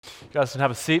You guys can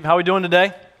have a seat. How are we doing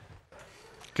today?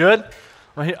 Good?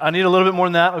 I need a little bit more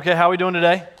than that. Okay, how are we doing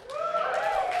today?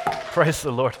 Praise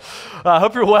the Lord. I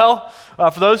hope you're well.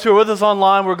 For those who are with us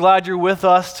online, we're glad you're with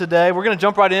us today. We're going to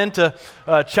jump right into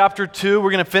chapter 2.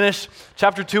 We're going to finish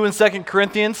chapter 2 in 2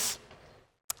 Corinthians.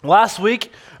 Last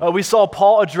week, we saw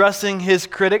Paul addressing his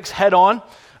critics head on.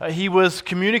 He was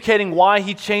communicating why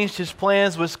he changed his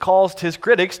plans, which caused his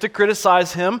critics to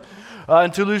criticize him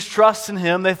and to lose trust in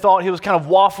him. They thought he was kind of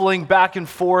waffling back and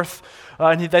forth,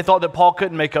 and they thought that Paul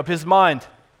couldn't make up his mind.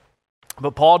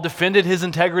 But Paul defended his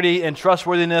integrity and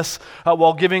trustworthiness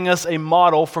while giving us a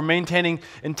model for maintaining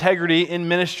integrity in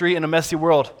ministry in a messy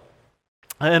world,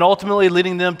 and ultimately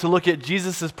leading them to look at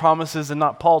Jesus' promises and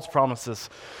not Paul's promises.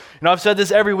 You know, I've said this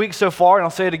every week so far, and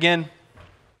I'll say it again.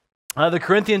 The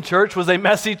Corinthian church was a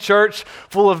messy church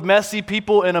full of messy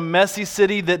people in a messy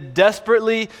city that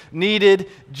desperately needed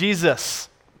Jesus.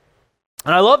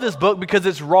 And I love this book because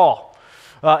it's raw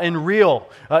and real.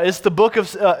 It's the book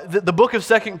of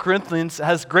 2 Corinthians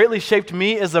has greatly shaped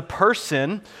me as a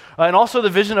person and also the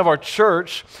vision of our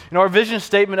church. You know, our vision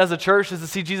statement as a church is to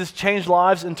see Jesus change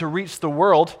lives and to reach the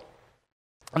world.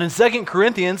 And in 2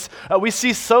 Corinthians, we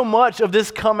see so much of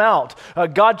this come out.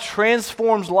 God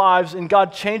transforms lives and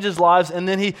God changes lives, and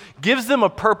then he gives them a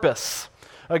purpose.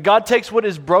 God takes what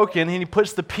is broken and he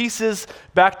puts the pieces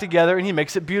back together and he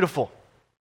makes it beautiful.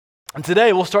 And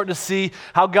today we'll start to see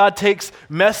how God takes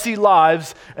messy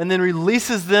lives and then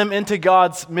releases them into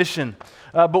God's mission.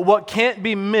 But what can't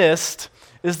be missed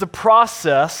is the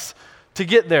process to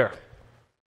get there.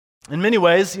 In many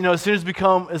ways, you know, as soon as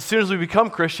we become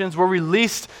Christians, we're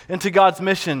released into God's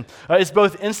mission. It's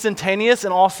both instantaneous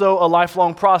and also a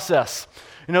lifelong process.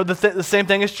 You know, the same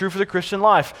thing is true for the Christian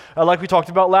life. Like we talked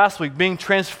about last week, being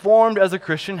transformed as a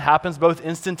Christian happens both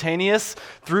instantaneous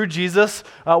through Jesus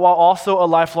while also a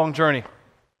lifelong journey.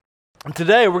 And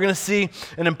today we're going to see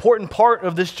an important part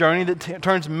of this journey that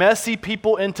turns messy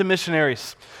people into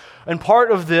missionaries. And part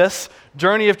of this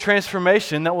journey of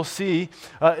transformation that we'll see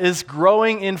is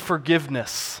growing in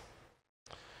forgiveness.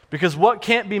 Because what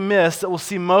can't be missed that we'll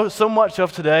see so much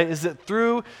of today is that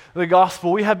through the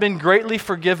gospel we have been greatly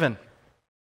forgiven.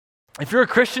 If you're a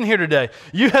Christian here today,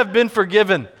 you have been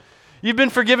forgiven. You've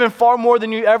been forgiven far more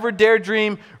than you ever dare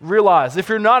dream, realize. If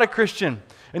you're not a Christian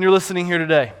and you're listening here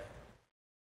today,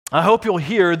 I hope you'll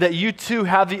hear that you too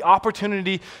have the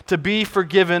opportunity to be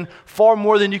forgiven far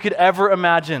more than you could ever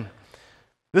imagine.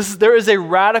 There is a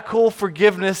radical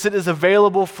forgiveness that is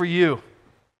available for you,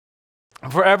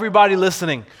 for everybody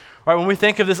listening. Right, when we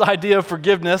think of this idea of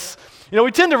forgiveness, you know,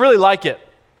 we tend to really like it.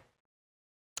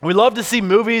 We love to see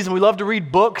movies and we love to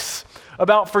read books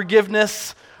about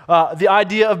forgiveness. The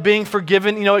idea of being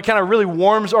forgiven, you know, it kind of really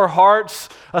warms our hearts.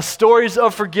 Stories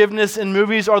of forgiveness in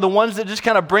movies are the ones that just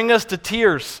kind of bring us to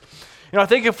tears. You know, I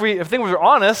think if we're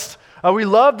honest, we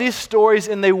love these stories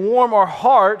and they warm our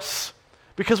hearts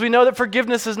because we know that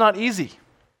forgiveness is not easy,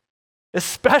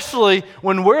 especially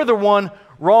when we're the one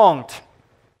wronged.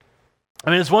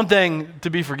 I mean, it's one thing to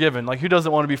be forgiven. Like, who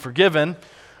doesn't want to be forgiven?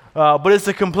 But it's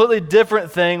a completely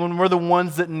different thing when we're the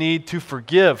ones that need to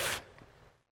forgive,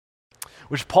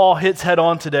 which Paul hits head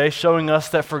on today, showing us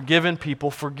that forgiven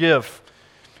people forgive.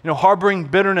 You know, harboring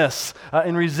bitterness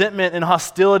and resentment and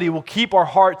hostility will keep our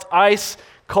hearts ice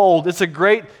cold. It's a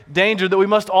great danger that we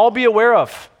must all be aware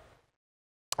of.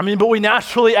 I mean, but we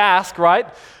naturally ask, right?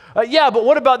 Yeah, but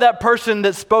what about that person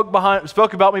that spoke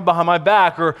about me behind my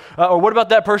back? Or what about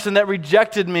that person that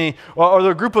rejected me? Or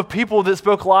the group of people that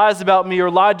spoke lies about me or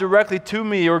lied directly to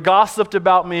me or gossiped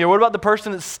about me? Or what about the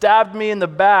person that stabbed me in the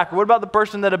back? Or what about the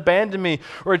person that abandoned me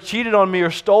or cheated on me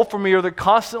or stole from me or that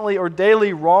constantly or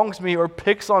daily wrongs me or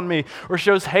picks on me or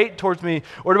shows hate towards me?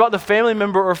 Or what about the family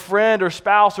member or friend or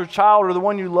spouse or child or the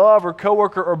one you love or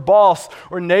coworker or boss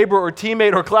or neighbor or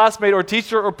teammate or classmate or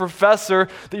teacher or professor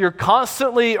that you're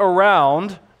constantly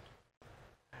around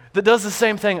that does the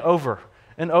same thing over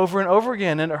and over and over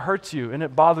again, and it hurts you and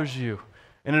it bothers you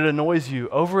and it annoys you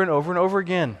over and over and over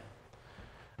again?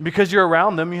 And because you're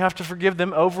around them, you have to forgive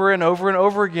them over and over and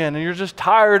over again, and you're just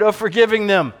tired of forgiving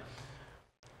them.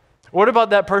 What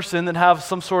about that person that has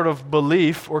some sort of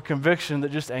belief or conviction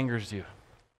that just angers you?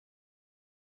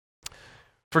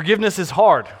 Forgiveness is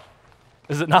hard,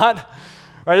 is it not?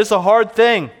 Right? It's a hard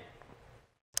thing.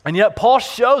 And yet Paul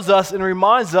shows us and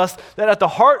reminds us that at the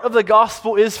heart of the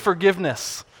gospel is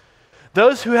forgiveness.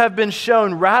 Those who have been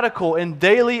shown radical and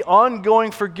daily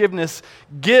ongoing forgiveness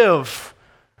give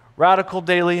radical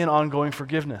daily and ongoing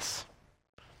forgiveness.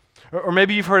 Or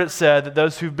maybe you've heard it said that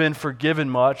those who've been forgiven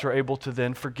much are able to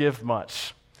then forgive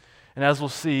much. And as we'll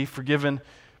see, forgiven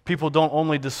people don't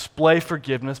only display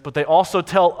forgiveness, but they also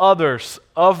tell others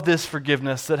of this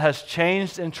forgiveness that has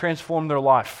changed and transformed their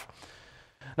life.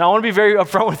 Now, I want to be very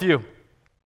upfront with you.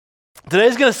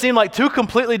 Today's going to seem like two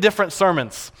completely different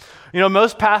sermons. You know,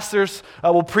 most pastors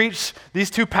will preach these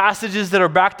two passages that are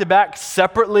back to back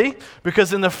separately,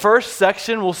 because in the first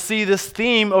section we'll see this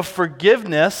theme of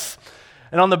forgiveness,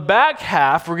 and on the back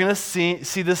half we're going to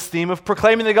see this theme of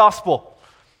proclaiming the gospel,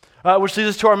 which leads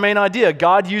us to our main idea.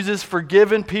 God uses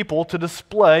forgiven people to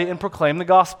display and proclaim the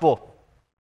gospel.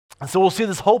 And so we'll see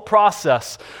this whole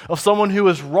process of someone who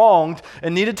is wronged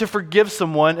and needed to forgive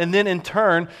someone, and then in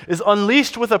turn is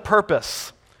unleashed with a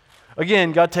purpose.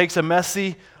 Again, God takes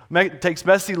messy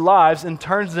lives and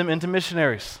turns them into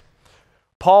missionaries.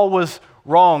 Paul was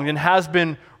wronged and has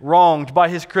been wronged by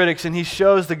his critics, and he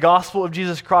shows the gospel of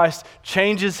Jesus Christ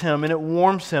changes him and it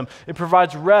warms him. It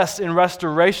provides rest and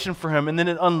restoration for him, and then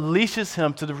it unleashes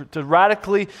him to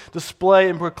radically display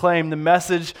and proclaim the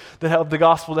message of the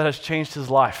gospel that has changed his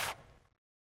life.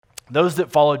 Those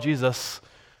that follow Jesus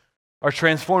are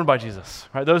transformed by Jesus,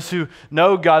 right? Those who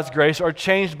know God's grace are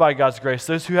changed by God's grace.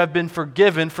 Those who have been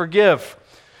forgiven, forgive.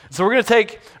 So we're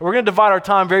going to divide our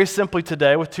time very simply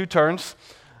today with two turns.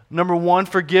 Number one,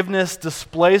 forgiveness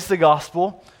displays the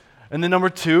gospel. And then number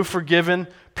two, forgiven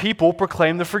people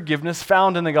proclaim the forgiveness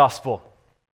found in the gospel.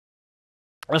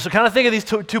 And so kind of think of these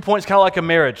two points kind of like a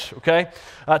marriage, okay?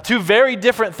 Two very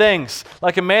different things,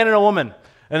 like a man and a woman.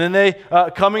 And then they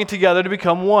coming together to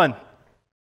become one.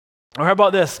 Or how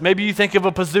about this? Maybe you think of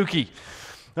a pizookie.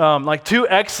 Like two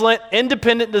excellent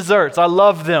independent desserts. I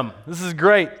love them. This is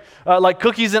great. Like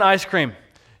cookies and ice cream.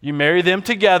 You marry them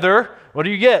together, what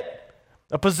do you get?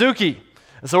 A pizookie.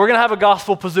 And so we're going to have a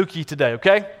gospel pizookie today,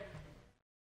 okay?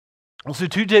 We'll see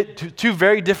two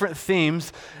very different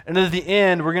themes, and at the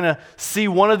end, we're going to see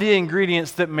one of the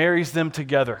ingredients that marries them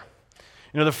together.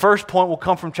 You know, the first point will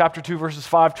come from chapter 2, verses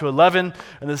 5 to 11,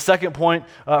 and the second point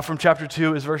from chapter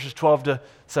 2 is verses 12 to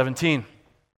 17.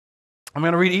 I'm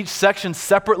going to read each section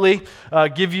separately,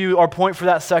 give you our point for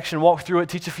that section, walk through it,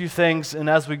 teach a few things, and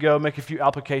as we go, make a few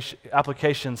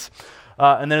applications.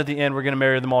 And then at the end, we're going to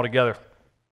marry them all together.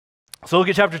 So look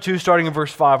at chapter 2, starting in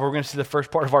verse 5, where we're going to see the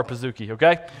first part of our pizookie,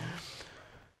 okay?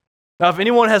 Now, if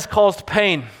anyone has caused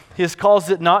pain, he has caused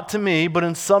it not to me, but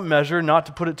in some measure, not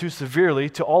to put it too severely,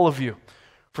 to all of you.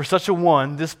 For such a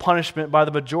one, this punishment by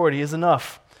the majority is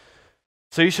enough.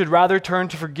 So you should rather turn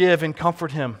to forgive and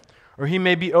comfort him, or he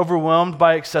may be overwhelmed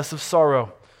by excessive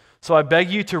sorrow. So I beg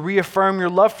you to reaffirm your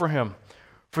love for him.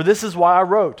 For this is why I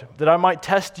wrote, that I might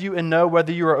test you and know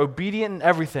whether you are obedient in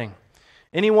everything.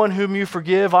 Anyone whom you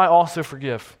forgive, I also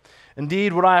forgive.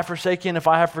 Indeed, what I have forsaken, if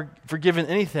I have forgiven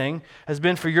anything, has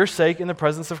been for your sake in the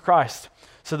presence of Christ,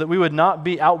 so that we would not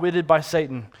be outwitted by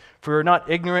Satan, for we are not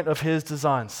ignorant of his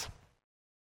designs.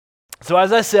 So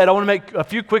as I said, I want to make a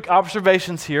few quick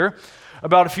observations here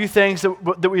about a few things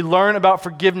that we learn about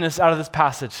forgiveness out of this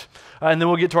passage. And then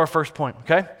we'll get to our first point,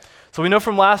 okay? So we know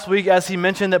from last week, as he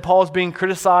mentioned, that Paul is being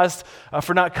criticized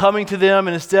for not coming to them,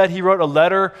 and instead he wrote a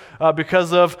letter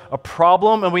because of a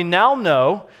problem. And we now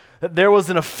know that there was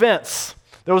an offense,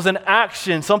 there was an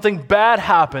action, something bad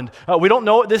happened. We don't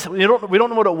know what we don't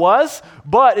know what it was,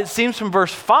 but it seems from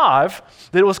verse 5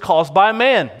 that it was caused by a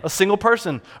man, a single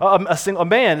person, a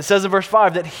man. It says in verse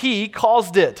 5 that he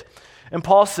caused it, and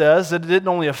Paul says that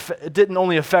it didn't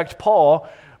only affect Paul,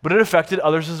 but it affected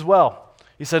others as well.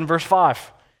 He said in verse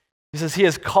 5. He says, he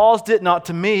has caused it not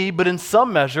to me, but in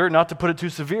some measure, not to put it too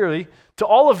severely, to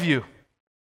all of you.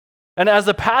 And as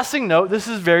a passing note, this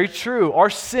is very true. Our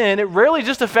sin, it rarely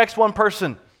just affects one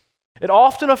person. It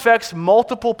often affects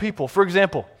multiple people. For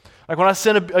example, like when I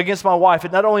sin against my wife,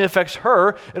 it not only affects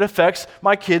her, it affects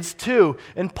my kids too,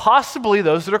 and possibly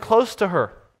those that are close to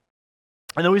her.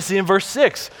 And then we see in verse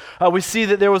 6, we see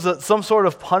that there was some sort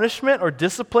of punishment or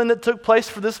discipline that took place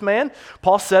for this man.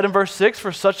 Paul said in verse 6,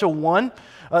 for such a one,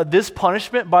 this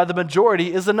punishment by the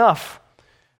majority is enough.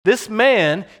 This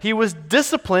man, he was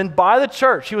disciplined by the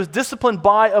church. He was disciplined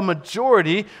by a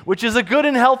majority, which is a good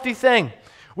and healthy thing.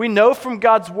 We know from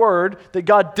God's word that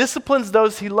God disciplines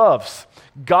those he loves.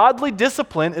 Godly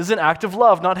discipline is an act of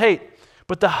love, not hate.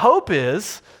 But the hope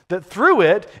is that through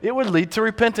it, it would lead to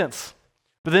repentance.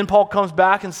 But then Paul comes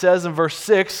back and says in verse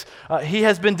 6, he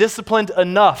has been disciplined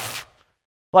enough.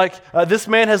 This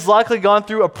man has likely gone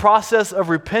through a process of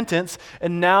repentance,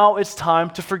 and now it's time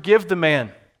to forgive the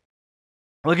man.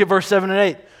 Look at verse 7 and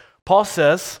 8. Paul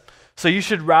says, so you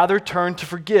should rather turn to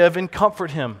forgive and comfort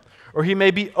him, or he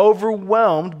may be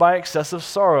overwhelmed by excessive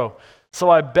sorrow. So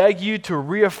I beg you to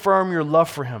reaffirm your love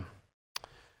for him.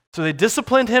 So they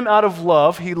disciplined him out of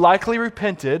love. He likely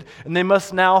repented, and they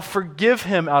must now forgive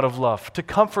him out of love, to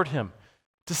comfort him,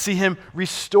 to see him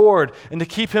restored, and to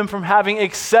keep him from having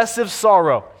excessive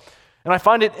sorrow. And I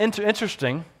find it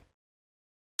interesting,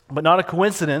 but not a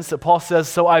coincidence, that Paul says,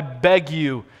 so I beg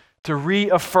you to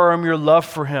reaffirm your love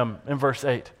for him in verse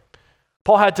 8.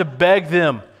 Paul had to beg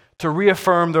them to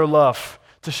reaffirm their love,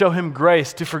 to show him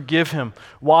grace, to forgive him.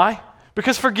 Why?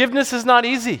 Because forgiveness is not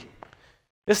easy.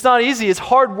 It's not easy. It's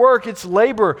hard work. It's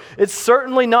labor. It's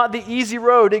certainly not the easy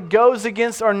road. It goes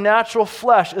against our natural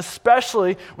flesh,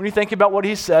 especially when you think about what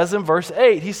he says in verse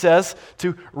 8. He says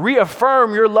to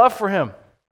reaffirm your love for him.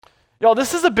 Y'all,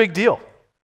 this is a big deal.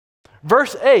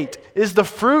 Verse 8 is the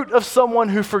fruit of someone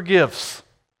who forgives.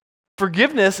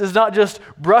 Forgiveness is not just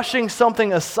brushing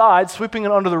something aside, sweeping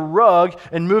it under the rug,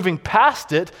 and moving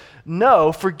past it.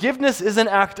 No, forgiveness is an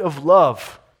act of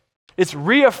love. It's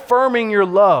reaffirming your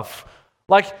love,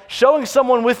 like showing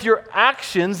someone with your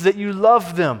actions that you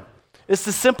love them. It's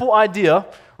the simple idea,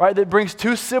 right, that brings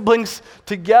two siblings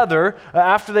together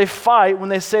after they fight. When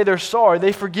they say they're sorry,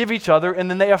 they forgive each other, and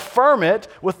then they affirm it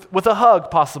with a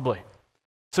hug, possibly.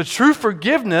 So true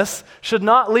forgiveness should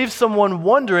not leave someone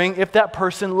wondering if that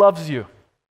person loves you.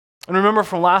 And remember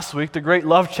from last week, the great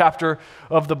love chapter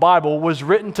of the Bible was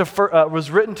written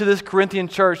to this Corinthian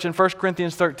church in 1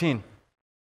 Corinthians 13.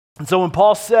 And so when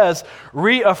Paul says,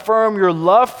 reaffirm your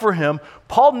love for him,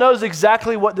 Paul knows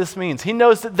exactly what this means. He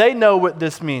knows that they know what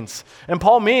this means. And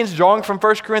Paul means, drawing from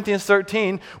 1 Corinthians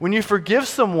 13, when you forgive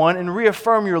someone and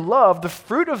reaffirm your love, the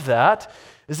fruit of that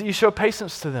is that you show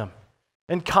patience to them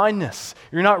and kindness.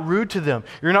 You're not rude to them.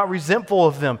 You're not resentful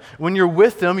of them. When you're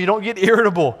with them, you don't get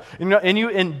irritable, and you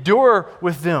endure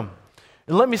with them.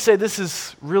 And let me say, this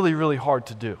is really, really hard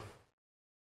to do,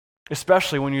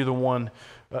 especially when you're the one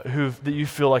that you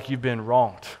feel like you've been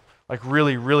wronged, like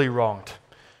really, really wronged.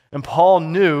 And Paul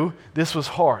knew this was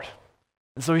hard.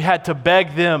 And so he had to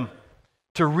beg them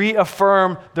to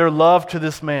reaffirm their love to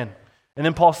this man. And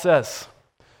then Paul says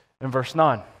in verse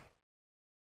 9,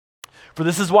 for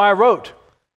this is why I wrote,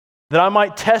 that I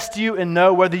might test you and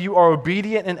know whether you are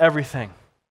obedient in everything.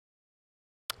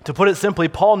 To put it simply,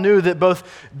 Paul knew that both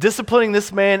disciplining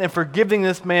this man and forgiving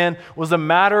this man was a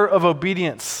matter of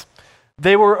obedience.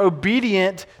 They were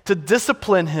obedient to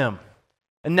discipline him,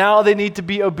 and now they need to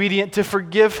be obedient to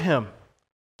forgive him.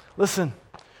 Listen,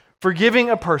 forgiving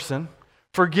a person,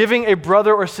 forgiving a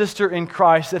brother or sister in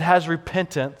Christ that has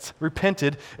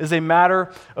repented is a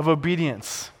matter of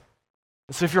obedience.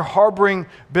 So if you're harboring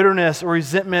bitterness or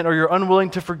resentment, or you're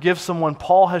unwilling to forgive someone,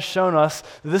 Paul has shown us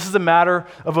that this is a matter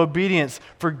of obedience.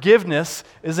 Forgiveness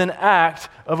is an act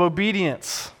of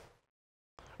obedience.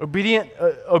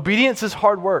 Obedience is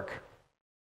hard work,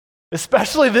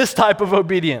 especially this type of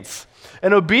obedience,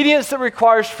 an obedience that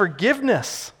requires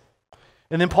forgiveness.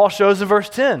 And then Paul shows in verse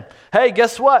 10, hey,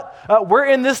 guess what? We're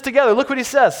in this together. Look what he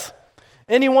says.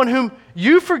 Anyone whom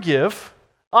you forgive,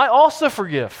 I also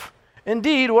forgive.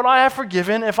 Indeed, what I have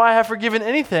forgiven, if I have forgiven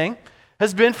anything,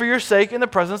 has been for your sake in the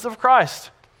presence of Christ.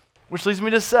 Which leads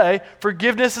me to say,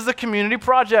 forgiveness is a community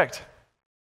project.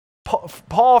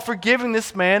 Paul forgiving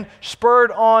this man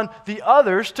spurred on the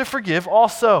others to forgive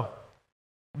also.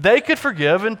 They could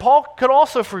forgive, and Paul could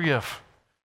also forgive.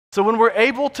 So when we're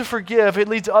able to forgive, it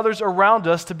leads others around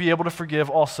us to be able to forgive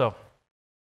also.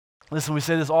 Listen, we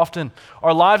say this often.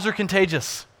 Our lives are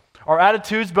contagious. Our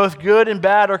attitudes, both good and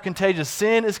bad, are contagious.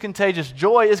 Sin is contagious.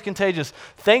 Joy is contagious.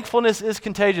 Thankfulness is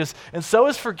contagious. And so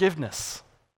is forgiveness.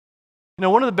 You know,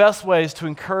 one of the best ways to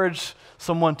encourage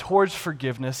someone towards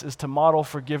forgiveness is to model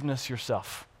forgiveness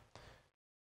yourself.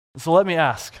 So let me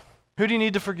ask, who do you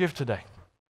need to forgive today?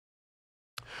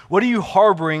 What are you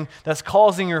harboring that's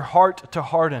causing your heart to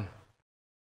harden?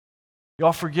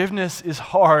 Y'all, forgiveness is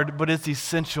hard, but it's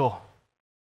essential.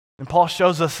 And Paul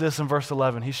shows us this in verse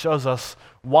 11. He shows us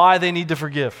why they need to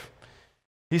forgive.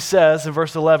 He says in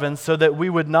verse 11, so that we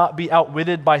would not be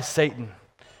outwitted by Satan,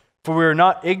 for we are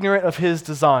not ignorant of his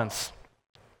designs.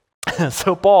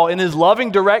 So Paul, in his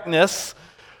loving directness,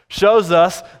 shows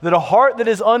us that a heart that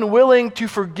is unwilling to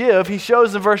forgive, he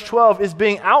shows in verse 12, is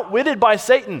being outwitted by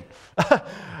Satan.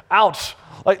 Ouch.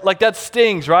 Like that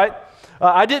stings, right?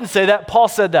 I didn't say that. Paul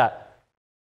said that.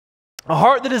 A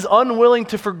heart that is unwilling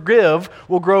to forgive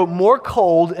will grow more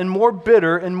cold and more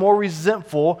bitter and more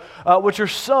resentful, which are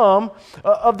some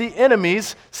of the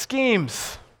enemy's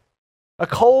schemes. A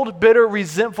cold, bitter,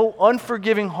 resentful,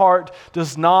 unforgiving heart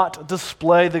does not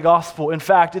display the gospel. In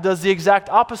fact, it does the exact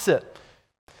opposite.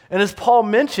 And as Paul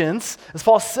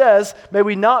says, may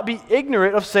we not be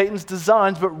ignorant of Satan's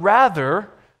designs, but rather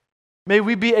may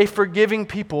we be a forgiving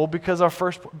people, because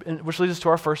which leads us to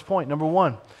our first point. Number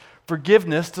one,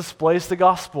 forgiveness displays the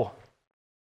gospel.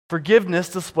 Forgiveness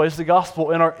displays the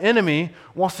gospel, and our enemy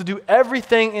wants to do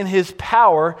everything in his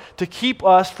power to keep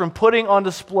us from putting on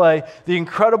display the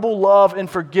incredible love and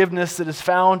forgiveness that is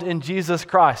found in Jesus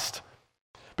Christ.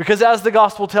 Because as the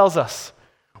gospel tells us,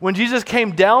 when Jesus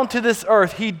came down to this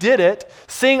earth, he did it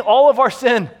seeing all of our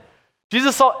sin.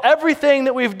 Jesus saw everything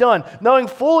that we've done, knowing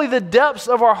fully the depths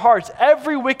of our hearts,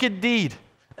 every wicked deed,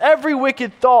 every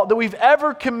wicked thought that we've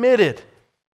ever committed.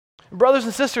 Brothers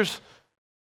and sisters,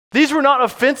 these were not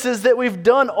offenses that we've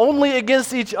done only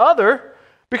against each other,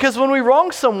 because when we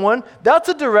wrong someone, that's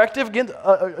a direct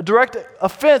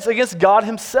offense against God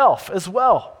himself as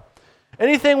well.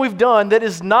 Anything we've done that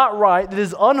is not right, that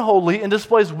is unholy, and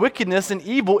displays wickedness and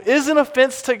evil is an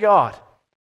offense to God.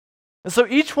 And so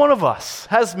each one of us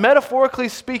has, metaphorically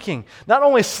speaking, not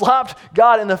only slapped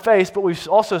God in the face, but we've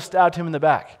also stabbed him in the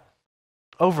back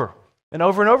over and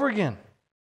over and over again.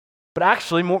 But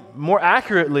actually, more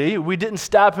accurately, we didn't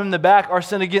stab him in the back. Our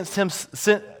sin against him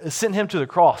sent him to the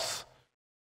cross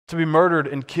to be murdered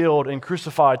and killed and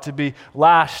crucified, to be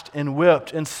lashed and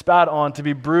whipped and spat on, to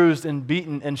be bruised and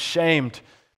beaten and shamed.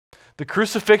 The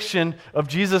crucifixion of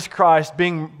Jesus Christ,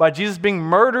 by Jesus being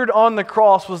murdered on the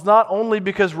cross, was not only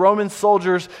because Roman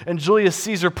soldiers and Julius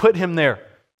Caesar put him there.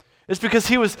 It's because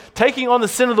he was taking on the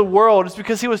sin of the world. It's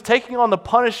because he was taking on the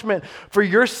punishment for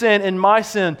your sin and my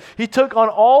sin. He took on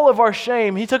all of our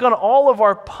shame. He took on all of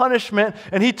our punishment,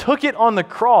 and he took it on the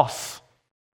cross.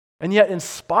 And yet, in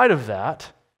spite of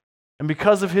that, and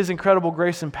because of his incredible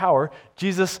grace and power,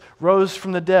 Jesus rose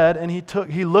from the dead, and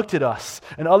he looked at us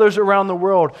and others around the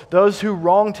world, those who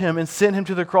wronged him and sent him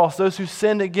to the cross, those who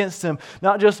sinned against him,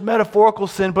 not just metaphorical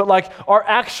sin, but like our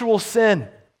actual sin.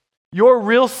 Your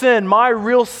real sin, my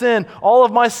real sin, all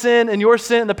of my sin and your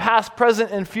sin in the past,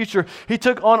 present, and future. He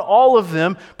took on all of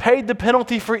them, paid the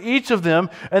penalty for each of them,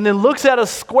 and then looks at us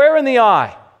square in the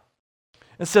eye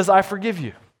and says, I forgive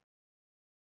you.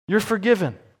 You're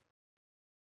forgiven.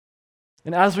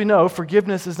 And as we know,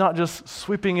 forgiveness is not just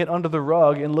sweeping it under the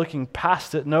rug and looking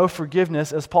past it. No,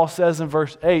 forgiveness, as Paul says in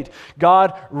verse 8,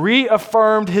 God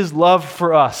reaffirmed his love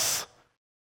for us.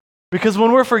 Because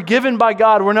when we're forgiven by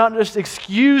God, we're not just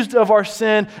excused of our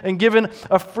sin and given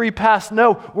a free pass.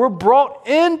 No, we're brought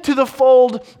into the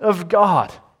fold of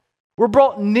God. We're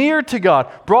brought near to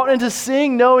God, brought into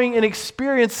seeing, knowing, and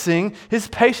experiencing his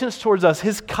patience towards us,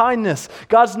 his kindness.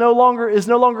 God is no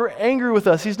longer angry with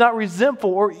us. He's not resentful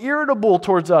or irritable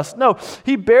towards us. No,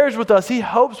 he bears with us. He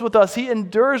hopes with us. He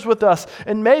endures with us.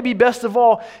 And maybe best of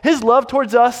all, his love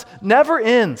towards us never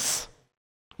ends.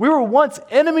 We were once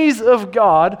enemies of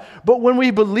God, but when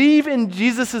we believe in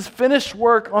Jesus' finished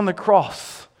work on the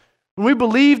cross, when we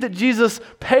believe that Jesus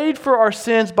paid for our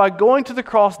sins by going to the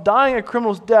cross, dying a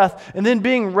criminal's death, and then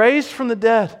being raised from the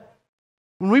dead,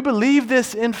 when we believe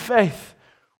this in faith,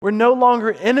 we're no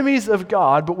longer enemies of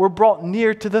God, but we're brought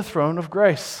near to the throne of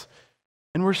grace.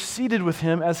 And we're seated with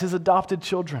him as his adopted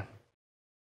children.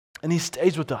 And he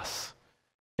stays with us,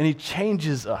 and he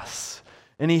changes us,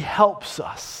 and he helps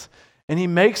us. And he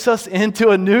makes us into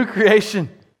a new creation.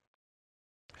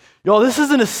 Y'all, this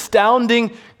is an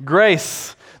astounding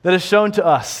grace that is shown to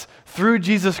us through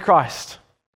Jesus Christ.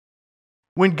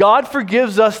 When God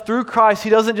forgives us through Christ, he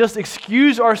doesn't just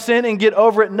excuse our sin and get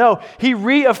over it. No, he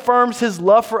reaffirms his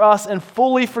love for us and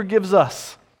fully forgives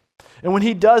us. And when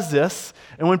he does this,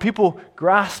 and when people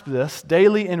grasp this,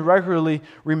 daily and regularly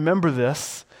remember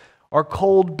this, our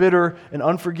cold, bitter, and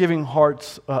unforgiving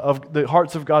hearts the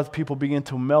hearts of God's people begin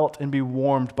to melt and be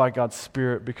warmed by God's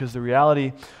Spirit, because the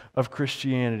reality of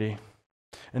Christianity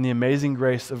and the amazing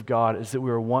grace of God is that we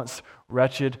were once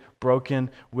wretched, broken,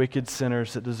 wicked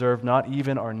sinners that deserve not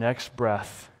even our next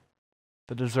breath,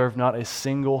 that deserve not a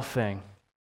single thing.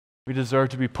 We deserve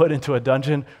to be put into a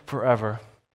dungeon forever.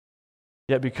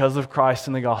 Yet because of Christ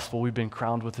and the gospel, we've been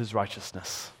crowned with his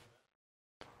righteousness.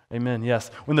 Amen, yes.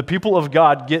 When the people of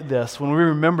God get this, when we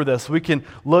remember this, we can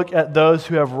look at those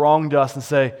who have wronged us and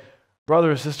say, brother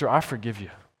or sister, I forgive you.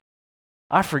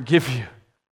 I forgive you.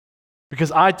 Because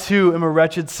I too am a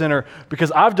wretched sinner,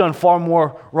 because I've done far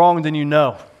more wrong than you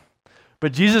know.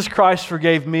 But Jesus Christ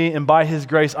forgave me, and by his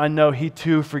grace, I know he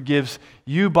too forgives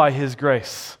you by his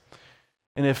grace.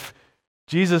 And if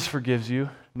Jesus forgives you,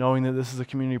 knowing that this is a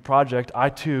community project, I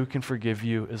too can forgive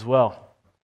you as well.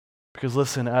 Because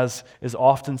listen, as is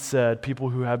often said, people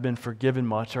who have been forgiven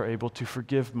much are able to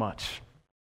forgive much.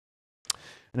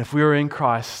 And if we are in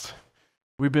Christ,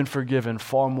 we've been forgiven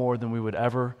far more than we would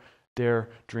ever dare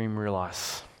dream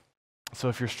realize. So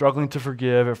if you're struggling to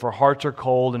forgive, if our hearts are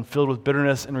cold and filled with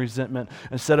bitterness and resentment,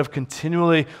 instead of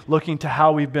continually looking to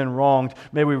how we've been wronged,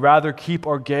 may we rather keep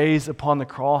our gaze upon the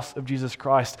cross of Jesus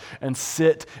Christ and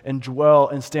sit and dwell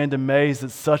and stand amazed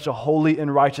that such a holy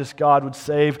and righteous God would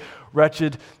save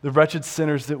the wretched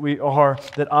sinners that we are,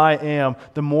 that I am,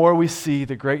 the more we see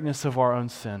the greatness of our own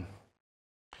sin.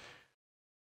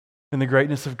 And the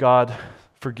greatness of God's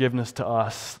forgiveness to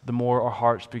us, the more our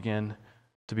hearts begin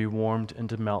to be warmed and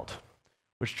to melt,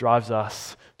 which drives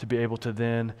us to be able to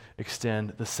then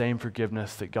extend the same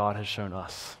forgiveness that God has shown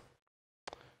us.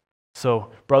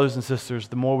 So, brothers and sisters,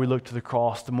 the more we look to the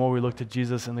cross, the more we look to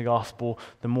Jesus and the gospel,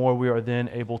 the more we are then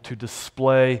able to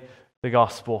display the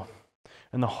gospel.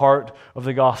 And the heart of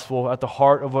the gospel, at the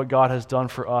heart of what God has done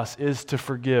for us, is to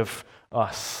forgive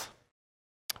us.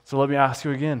 So let me ask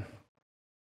you again,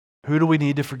 who do we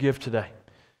need to forgive today?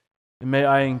 And may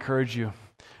I encourage you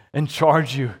and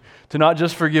charge you to not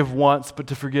just forgive once, but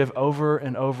to forgive over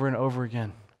and over and over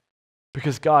again.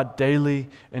 Because God daily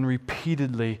and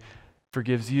repeatedly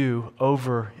forgives you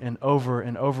over and over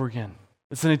and over again.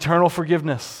 It's an eternal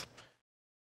forgiveness.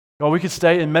 Well, we could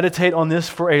stay and meditate on this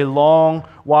for a long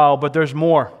while, but there's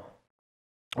more.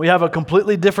 We have a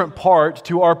completely different part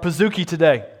to our Pazuki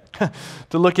today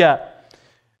to look at.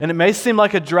 And it may seem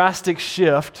like a drastic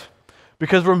shift,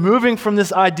 because we're moving from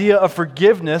this idea of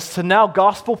forgiveness to now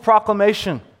gospel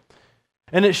proclamation.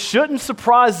 And it shouldn't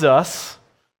surprise us,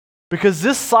 because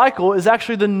this cycle is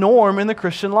actually the norm in the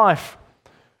Christian life.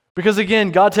 Because again,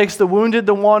 God takes the wounded,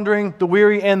 the wandering, the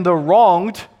weary, and the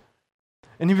wronged,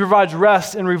 and He provides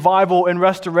rest and revival and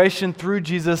restoration through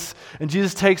Jesus. And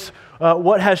Jesus takes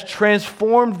what has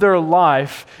transformed their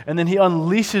life, and then He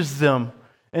unleashes them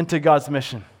into God's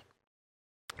mission.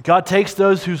 God takes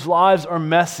those whose lives are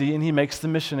messy and He makes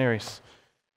them missionaries.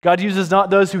 God uses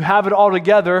not those who have it all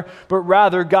together, but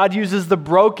rather God uses the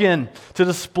broken to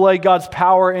display God's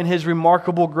power and His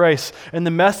remarkable grace. And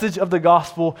the message of the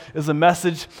gospel is a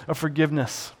message of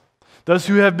forgiveness. Those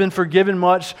who have been forgiven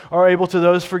much are able to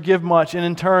those forgive much, and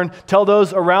in turn tell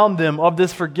those around them of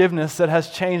this forgiveness that has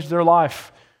changed their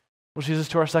life. Which leads us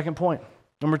to our second point.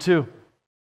 Number 2.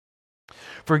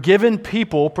 Forgiven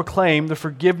people proclaim the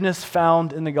forgiveness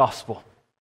found in the gospel.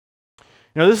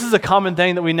 You know, this is a common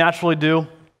thing that we naturally do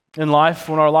in life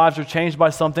when our lives are changed by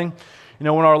something. You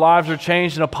know, when our lives are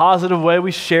changed in a positive way,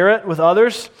 we share it with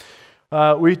others.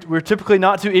 We're typically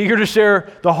not too eager to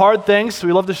share the hard things.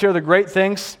 We love to share the great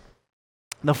things,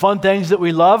 the fun things that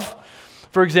we love.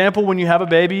 For example, when you have a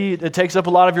baby, it takes up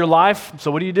a lot of your life.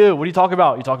 So what do you do? What do you talk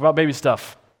about? You talk about baby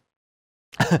stuff.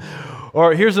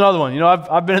 Or here's another one. You know,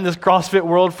 I've been in this CrossFit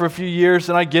world for a few years,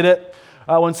 and I get it.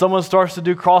 When someone starts to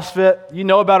do CrossFit, you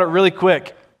know about it really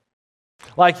quick.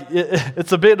 Like,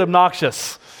 it's a bit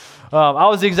obnoxious. I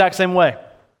was the exact same way.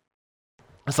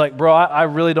 It's like, bro, I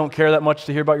really don't care that much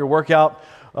to hear about your workout.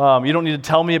 You don't need to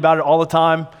tell me about it all the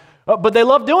time. But they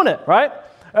love doing it, right?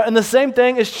 And the same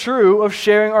thing is true of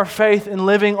sharing our faith and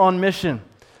living on mission.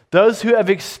 Those who have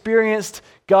experienced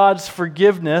God's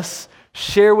forgiveness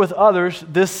share with others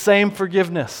this same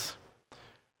forgiveness.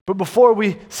 But before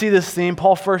we see this theme,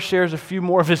 Paul first shares a few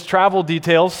more of his travel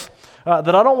details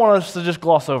that I don't want us to just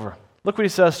gloss over. Look what he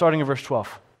says starting in verse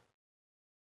 12.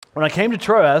 When I came to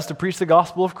Troas to preach the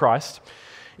gospel of Christ,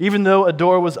 even though a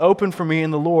door was open for me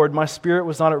in the Lord, my spirit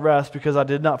was not at rest because I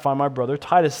did not find my brother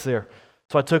Titus there.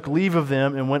 So I took leave of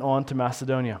them and went on to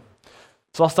Macedonia.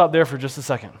 So I'll stop there for just a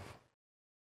second.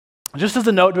 Just as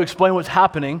a note to explain what's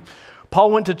happening,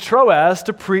 Paul went to Troas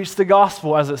to preach the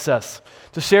gospel, as it says,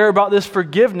 to share about this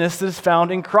forgiveness that is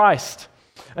found in Christ.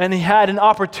 And he had an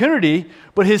opportunity,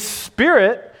 but his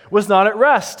spirit was not at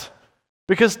rest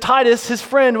because Titus, his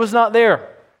friend, was not there.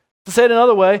 To say it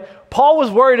another way, Paul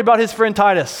was worried about his friend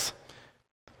Titus.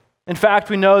 In fact,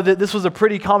 we know that this was a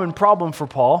pretty common problem for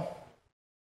Paul.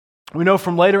 We know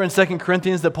from later in 2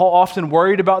 Corinthians that Paul often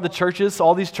worried about the churches,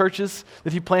 all these churches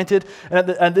that he planted.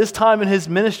 And at this time in his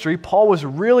ministry, Paul was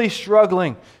really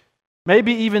struggling.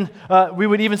 Maybe even, we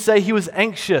would even say he was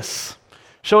anxious,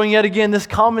 showing yet again this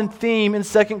common theme in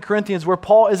 2 Corinthians where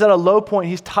Paul is at a low point.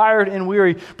 He's tired and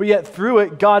weary, but yet through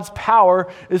it, God's power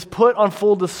is put on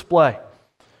full display.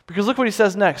 Because look what he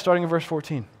says next, starting in verse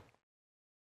 14.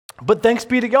 But thanks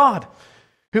be to God,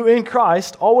 who in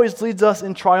Christ always leads us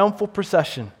in triumphal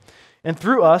procession, and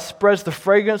through us spreads the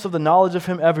fragrance of the knowledge of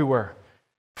him everywhere.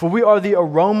 For we are the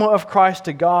aroma of Christ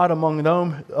to God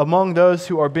among those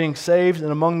who are being saved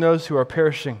and among those who are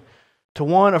perishing. To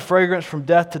one a fragrance from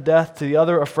death to death, to the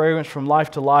other a fragrance from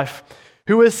life to life.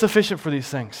 Who is sufficient for these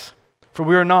things? For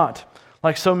we are not,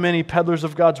 like so many peddlers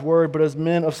of God's word, but as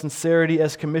men of sincerity,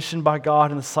 as commissioned by God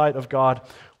in the sight of God,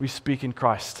 we speak in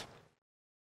Christ.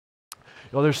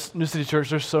 there's New City Church,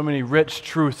 there's so many rich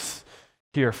truths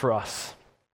here for us.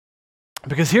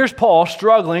 Because here's Paul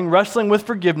struggling, wrestling with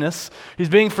forgiveness. He's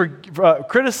being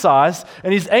criticized,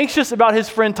 and he's anxious about his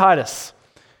friend Titus.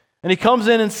 And he comes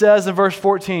in and says in verse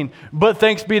 14, "But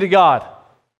thanks be to God."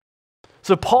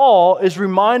 So Paul is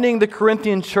reminding the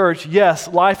Corinthian church, yes,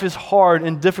 life is hard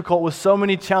and difficult with so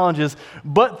many challenges,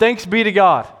 but thanks be to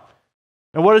God.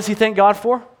 And what does he thank God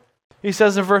for? He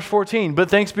says in verse 14,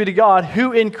 "But thanks be to God,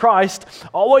 who in Christ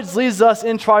always leads us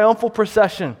in triumphal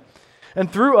procession,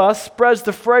 and through us spreads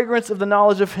the fragrance of the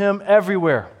knowledge of him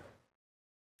everywhere."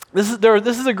 This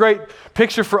is a great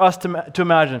picture for us to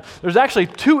imagine. There's actually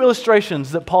two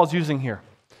illustrations that Paul's using here.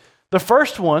 The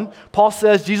first one, Paul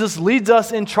says Jesus leads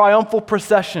us in triumphal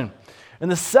procession. In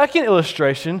the second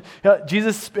illustration,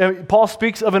 Paul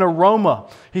speaks of an aroma.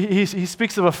 He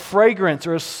speaks of a fragrance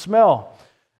or a smell.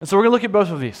 And so we're going to look at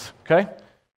both of these, okay?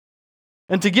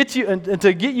 And to get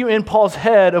you in Paul's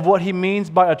head of what he means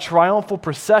by a triumphal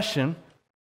procession,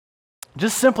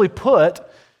 just simply put,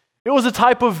 it was a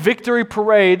type of victory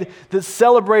parade that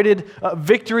celebrated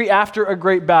victory after a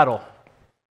great battle.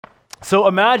 So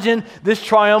imagine this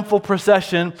triumphal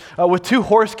procession with two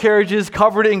horse carriages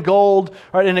covered in gold,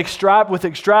 right, and with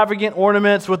extravagant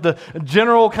ornaments, with the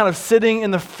general kind of sitting in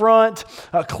the front,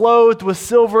 clothed with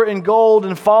silver and gold,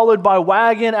 and followed by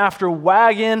wagon after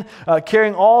wagon,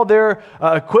 carrying all their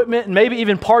equipment and maybe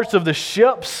even parts of the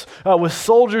ships, with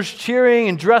soldiers cheering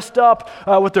and dressed up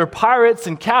with their pirates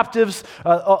and captives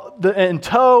in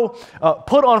tow,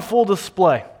 put on full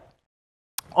display.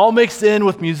 All mixed in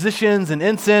with musicians and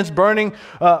incense burning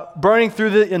through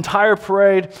the entire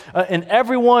parade, and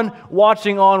everyone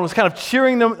watching on was kind of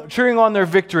cheering on their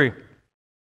victory.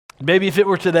 Maybe if it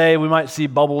were today, we might see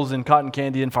bubbles and cotton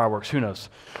candy and fireworks. Who knows,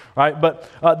 right? But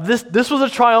this was a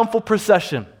triumphal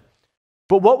procession.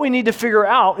 But what we need to figure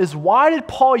out is, why did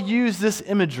Paul use this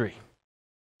imagery?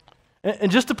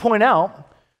 And just to point out,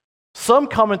 some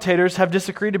commentators have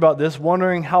disagreed about this,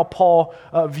 wondering how Paul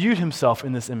viewed himself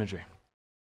in this imagery.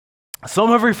 Some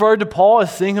have referred to Paul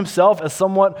as seeing himself as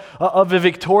somewhat of a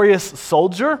victorious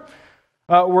soldier,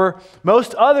 where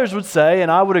most others would say, and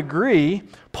I would agree,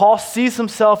 Paul sees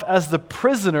himself as the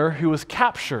prisoner who was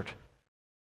captured,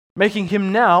 making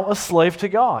him now a slave to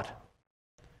God,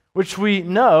 which we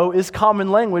know is common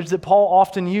language that Paul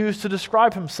often used to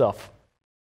describe himself.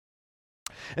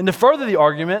 And to further the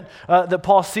argument that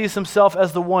Paul sees himself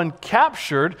as the one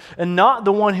captured and not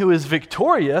the one who is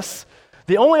victorious,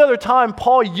 the only other time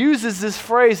Paul uses this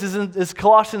phrase is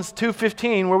Colossians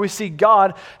 2:15, where we see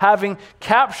God having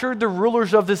captured the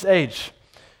rulers of this age.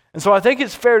 And so I think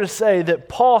it's fair to say that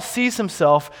Paul sees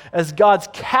himself as God's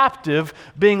captive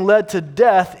being led to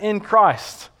death in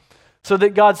Christ, so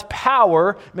that God's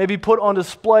power may be put on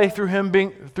display through him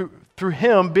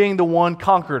being the one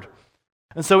conquered.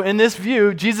 And so in this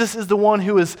view, Jesus is the one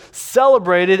who is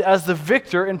celebrated as the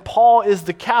victor, and Paul is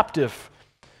the captive.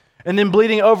 And then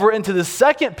bleeding over into the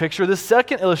second picture, this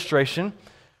second illustration,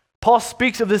 Paul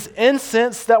speaks of this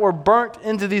incense that were burnt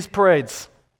into these parades.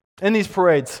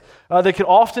 That could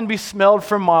often be smelled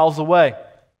from miles away.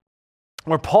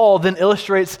 Where Paul then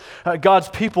illustrates God's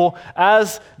people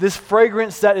as this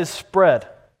fragrance that is spread.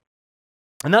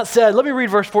 And that said, let me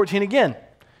read verse 14 again.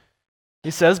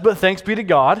 He says, "But thanks be to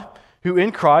God, who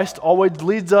in Christ always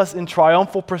leads us in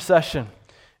triumphal procession,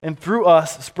 and through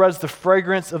us spreads the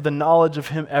fragrance of the knowledge of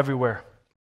him everywhere."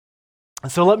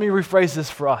 And so let me rephrase this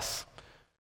for us.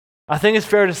 I think it's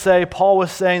fair to say Paul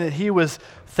was saying that he was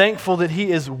thankful that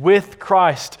he is with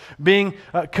Christ, being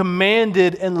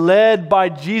commanded and led by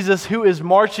Jesus, who is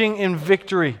marching in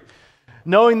victory,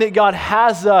 knowing that God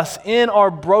has us in our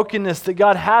brokenness, that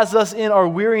God has us in our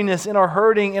weariness, in our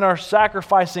hurting, in our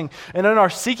sacrificing, and in our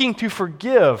seeking to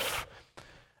forgive.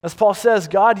 As Paul says,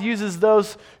 God uses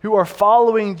those who are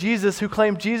following Jesus, who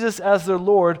claim Jesus as their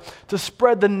Lord, to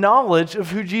spread the knowledge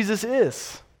of who Jesus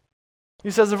is.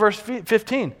 He says in verse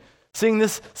 15, seeing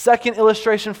this second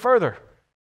illustration further,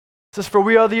 it says, "For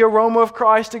we are the aroma of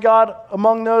Christ to God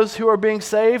among those who are being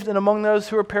saved and among those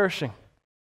who are perishing."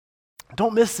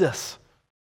 Don't miss this.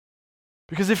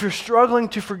 Because if you're struggling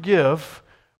to forgive,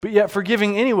 but yet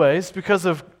forgiving anyways because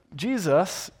of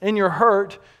Jesus in your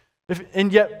hurt,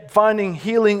 and yet finding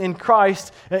healing in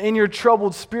Christ, in your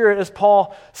troubled spirit, as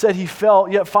Paul said he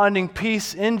felt, yet finding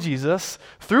peace in Jesus,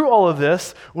 through all of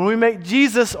this, when we make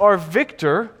Jesus our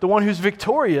victor, the one who's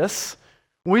victorious,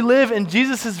 when we live in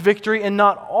Jesus' victory and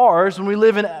not ours, when we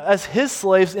live as his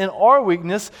slaves in our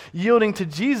weakness, yielding to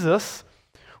Jesus,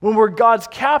 when we're God's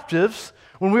captives,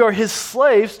 when we are his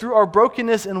slaves through our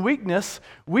brokenness and weakness,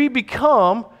 we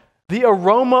become the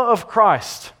aroma of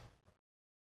Christ.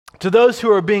 to those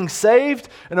who are being saved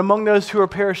and among those who are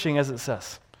perishing, as it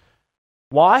says.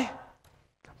 Why?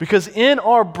 Because in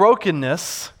our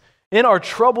brokenness, in our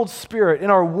troubled spirit, in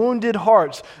our wounded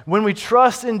hearts, when we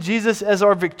trust in Jesus as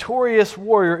our victorious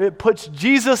warrior, it puts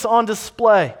Jesus on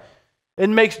display. It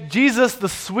makes Jesus the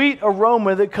sweet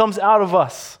aroma that comes out of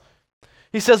us.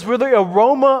 He says we're the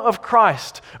aroma of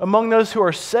Christ among those who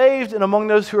are saved and among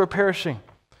those who are perishing.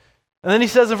 And then he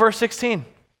says in verse 16,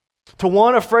 to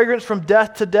one a fragrance from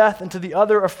death to death, and to the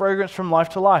other a fragrance from life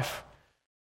to life.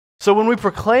 So when we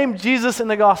proclaim Jesus in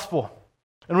the gospel,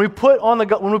 and when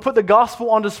we put the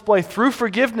gospel on display through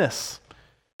forgiveness,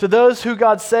 to those who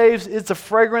God saves, it's a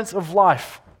fragrance of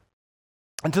life.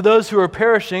 And to those who are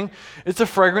perishing, it's a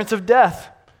fragrance of death.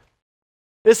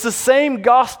 It's the same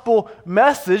gospel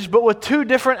message, but with two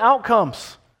different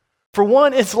outcomes. For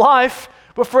one, it's life,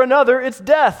 but for another, it's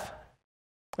death.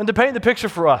 And to paint the picture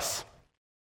for us,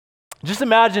 just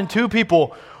imagine two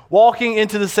people walking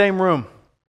into the same room.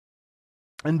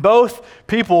 And both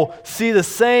people see the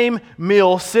same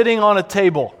meal sitting on a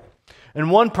table. And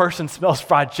one person smells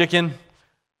fried chicken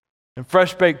and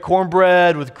fresh baked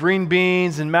cornbread with green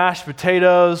beans and mashed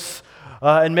potatoes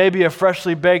and maybe a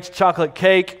freshly baked chocolate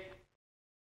cake.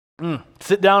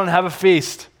 Sit down and have a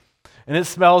feast. And it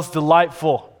smells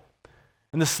delightful.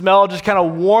 And the smell just kind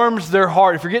of warms their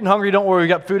heart. If you're getting hungry, don't worry. We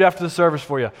got food after the service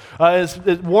for you.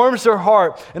 It warms their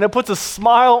heart and it puts a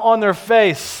smile on their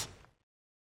face.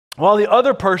 While the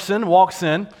other person walks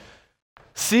in,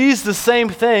 sees the same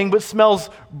thing, but smells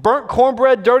burnt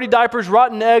cornbread, dirty diapers,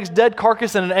 rotten eggs, dead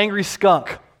carcass, and an angry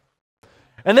skunk.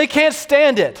 And they can't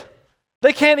stand it.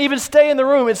 They can't even stay in the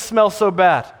room. It smells so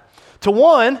bad. To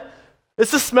one,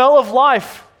 it's the smell of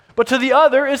life, but to the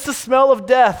other, it's the smell of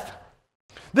death.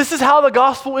 This is how the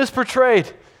gospel is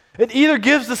portrayed. It either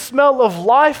gives the smell of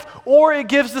life or it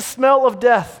gives the smell of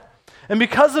death. And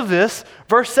because of this,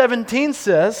 verse 17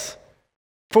 says,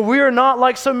 for we are not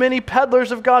like so many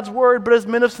peddlers of God's word, but as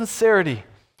men of sincerity.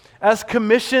 As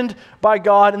commissioned by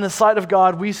God in the sight of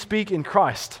God, we speak in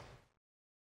Christ.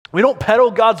 We don't peddle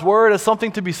God's word as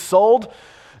something to be sold.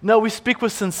 No, we speak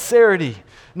with sincerity,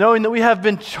 knowing that we have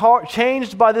been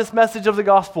changed by this message of the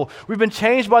gospel. We've been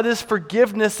changed by this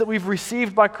forgiveness that we've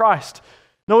received by Christ.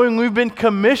 Knowing we've been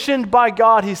commissioned by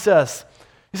God, he says.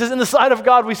 He says, in the sight of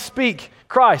God, we speak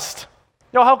Christ.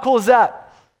 How cool is that?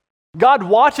 God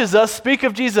watches us speak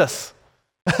of Jesus.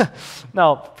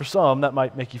 Now, for some, that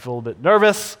might make you feel a little bit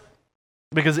nervous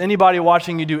because anybody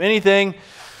watching you do anything,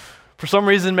 for some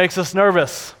reason, makes us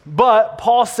nervous. But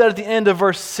Paul said at the end of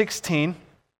verse 16,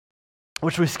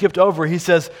 which we skipped over, he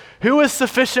says, who is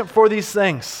sufficient for these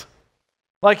things?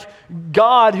 Like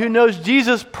God, who knows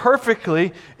Jesus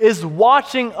perfectly, is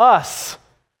watching us,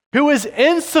 who is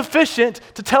insufficient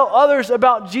to tell others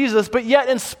about Jesus, but yet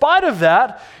in spite of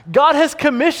that, God has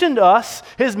commissioned us,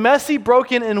 his messy,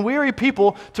 broken, and weary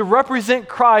people, to represent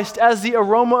Christ as the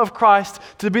aroma of Christ,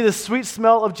 to be the sweet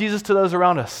smell of Jesus to those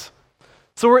around us.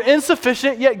 So we're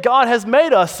insufficient, yet God has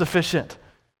made us sufficient.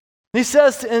 He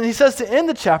says to end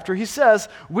the chapter, he says,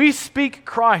 we speak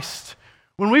Christ.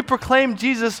 When we proclaim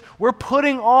Jesus, we're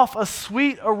putting off a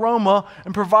sweet aroma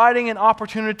and providing an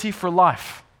opportunity for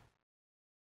life.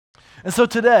 And so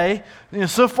today,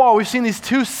 so far we've seen these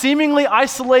two seemingly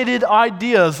isolated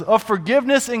ideas of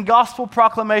forgiveness and gospel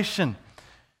proclamation.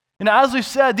 And as we've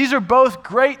said, these are both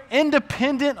great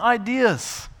independent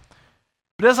ideas.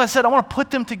 But as I said, I want to put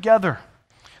them together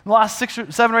in the last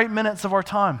 7 or 8 minutes of our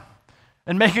time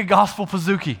and make a gospel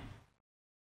pizookie.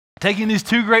 Taking these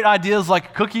two great ideas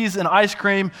like cookies and ice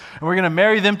cream, and we're going to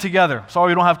marry them together. Sorry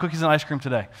we don't have cookies and ice cream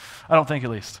today. I don't think, at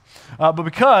least. But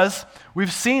because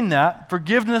we've seen that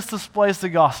forgiveness displays the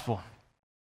gospel,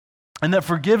 and that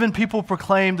forgiven people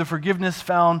proclaim the forgiveness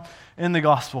found in the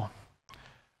gospel.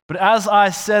 But as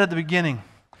I said at the beginning,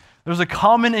 there's a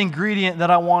common ingredient that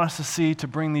I want us to see to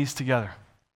bring these together.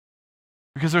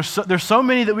 Because there's so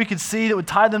many that we could see that would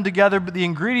tie them together, but the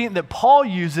ingredient that Paul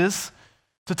uses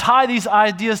to tie these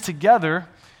ideas together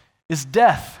is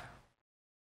death.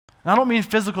 And I don't mean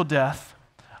physical death.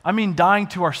 I mean dying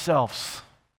to ourselves.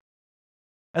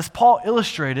 As Paul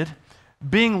illustrated,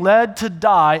 being led to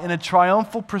die in a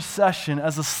triumphal procession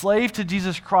as a slave to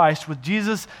Jesus Christ with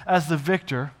Jesus as the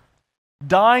victor,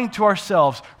 dying to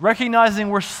ourselves, recognizing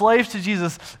we're slaves to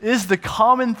Jesus is the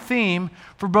common theme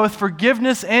for both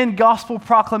forgiveness and gospel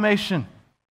proclamation.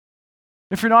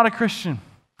 If you're not a Christian,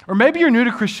 or maybe you're new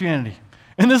to Christianity,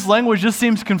 and this language just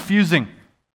seems confusing,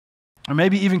 or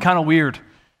maybe even kind of weird.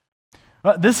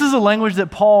 This is a language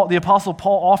that the Apostle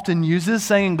Paul often uses,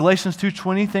 saying in Galatians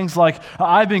 2:20 things like,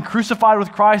 I've been crucified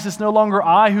with Christ, it's no longer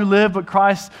I who live, but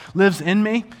Christ lives in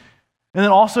me. And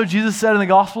then also Jesus said in the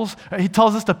Gospels, he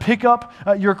tells us to pick up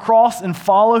your cross and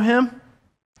follow him.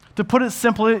 To put it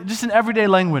simply, just in everyday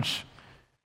language,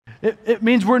 it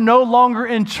means we're no longer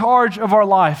in charge of our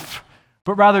life,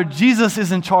 but rather Jesus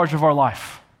is in charge of our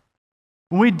life.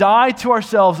 When we die to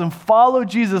ourselves and follow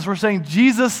Jesus, we're saying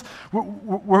Jesus'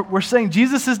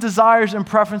 desires and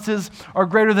preferences are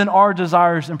greater than our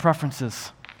desires and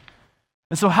preferences.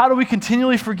 And so how do we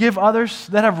continually forgive others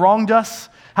that have wronged us?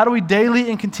 How do we daily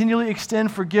and continually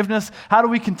extend forgiveness? How do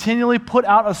we continually put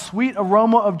out a sweet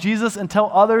aroma of Jesus and tell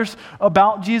others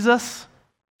about Jesus?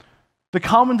 The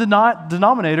common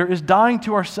denominator is dying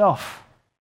to ourselves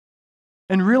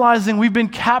and realizing we've been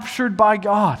captured by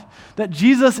God, that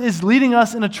Jesus is leading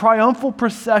us in a triumphal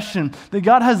procession, that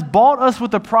God has bought us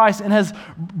with a price and has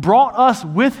brought us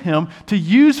with him to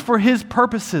use for his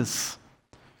purposes.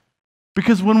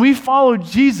 Because when we follow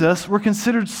Jesus, we're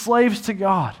considered slaves to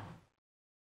God,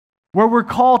 where we're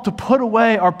called to put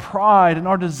away our pride and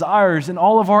our desires and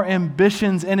all of our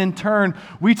ambitions, and in turn,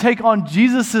 we take on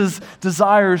Jesus'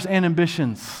 desires and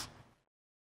ambitions.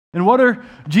 And what are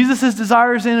Jesus'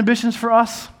 desires and ambitions for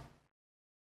us?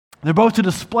 They're both to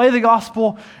display the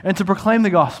gospel and to proclaim the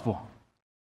gospel.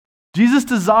 Jesus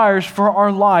desires for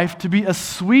our life to be a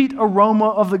sweet aroma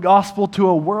of the gospel to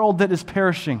a world that is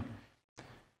perishing.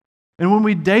 And when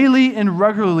we daily and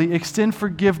regularly extend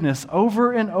forgiveness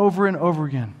over and over and over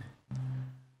again,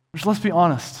 which, let's be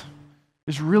honest,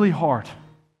 is really hard.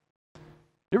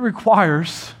 It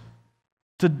requires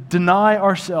to deny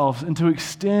ourselves and to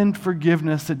extend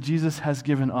forgiveness that Jesus has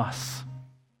given us.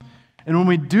 And when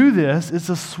we do this, it's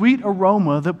a sweet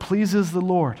aroma that pleases the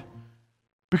Lord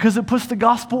because it puts the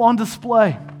gospel on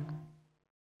display.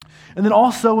 And then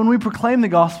also, when we proclaim the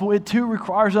gospel, it too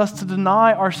requires us to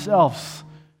deny ourselves.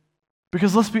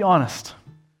 Because let's be honest,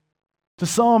 to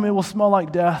some it will smell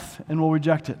like death and we'll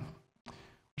reject it,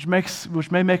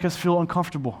 which may make us feel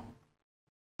uncomfortable.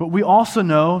 But we also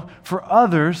know for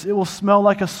others it will smell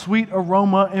like a sweet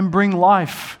aroma and bring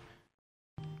life.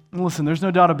 And listen, there's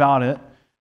no doubt about it.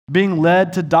 Being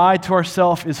led to die to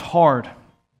ourselves is hard.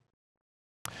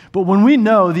 But when we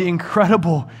know the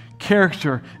incredible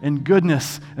character and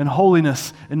goodness and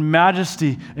holiness and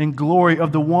majesty and glory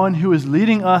of the one who is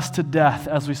leading us to death,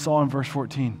 as we saw in verse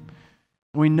 14,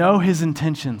 we know his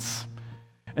intentions.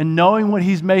 And knowing what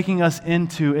he's making us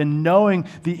into and knowing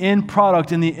the end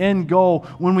product and the end goal,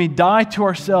 when we die to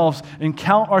ourselves and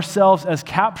count ourselves as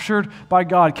captured by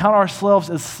God, count ourselves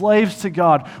as slaves to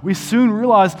God, we soon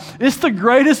realize it's the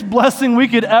greatest blessing we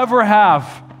could ever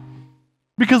have.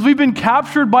 Because we've been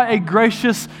captured by a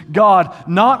gracious God,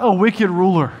 not a wicked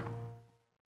ruler.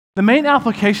 The main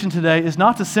application today is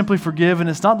not to simply forgive and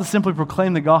it's not to simply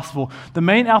proclaim the gospel. The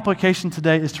main application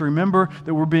today is to remember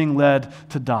that we're being led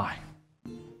to die.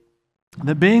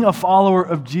 That being a follower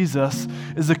of Jesus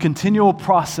is a continual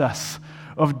process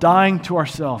of dying to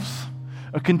ourselves,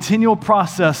 a continual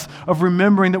process of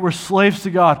remembering that we're slaves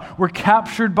to God, we're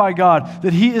captured by God,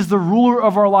 that he is the ruler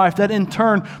of our life, that in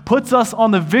turn puts us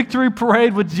on the victory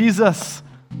parade with Jesus.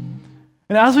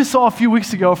 And as we saw a few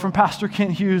weeks ago from Pastor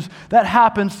Kent Hughes, that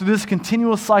happens through this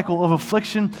continuous cycle of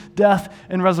affliction, death,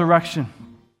 and resurrection.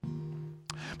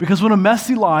 Because when a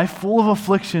messy life full of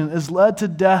affliction is led to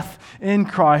death in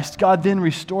Christ, God then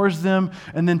restores them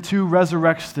and then too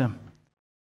resurrects them.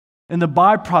 And the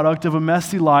byproduct of a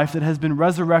messy life that has been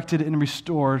resurrected and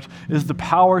restored is the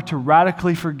power to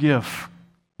radically forgive.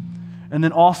 And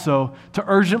then also to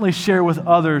urgently share with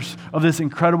others of this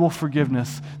incredible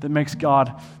forgiveness that makes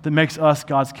us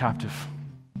God's captive.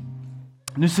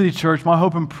 New City Church, my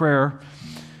hope and prayer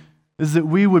is that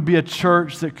we would be a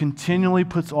church that continually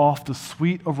puts off the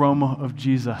sweet aroma of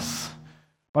Jesus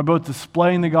by both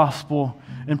displaying the gospel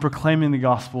and proclaiming the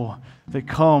gospel that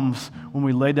comes when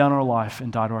we lay down our life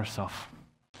and die to ourselves.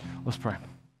 Let's pray.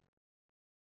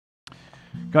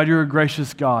 God, you're a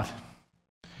gracious God.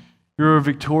 You're a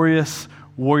victorious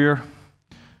warrior.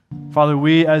 Father,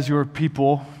 we as your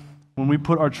people, when we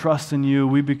put our trust in you,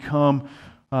 we become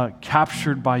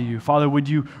captured by you. Father, would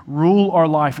you rule our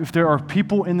life? If there are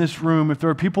people in this room, if there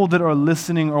are people that are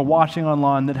listening or watching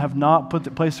online that have not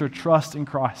placed their trust in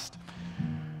Christ,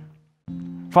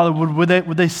 Father,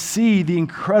 would they see the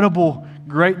incredible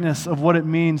greatness of what it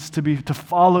means to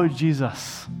follow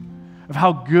Jesus, of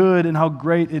how good and how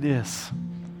great it is.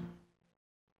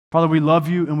 Father, we love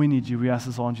you and we need you. We ask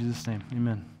this all in Jesus' name.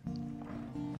 Amen.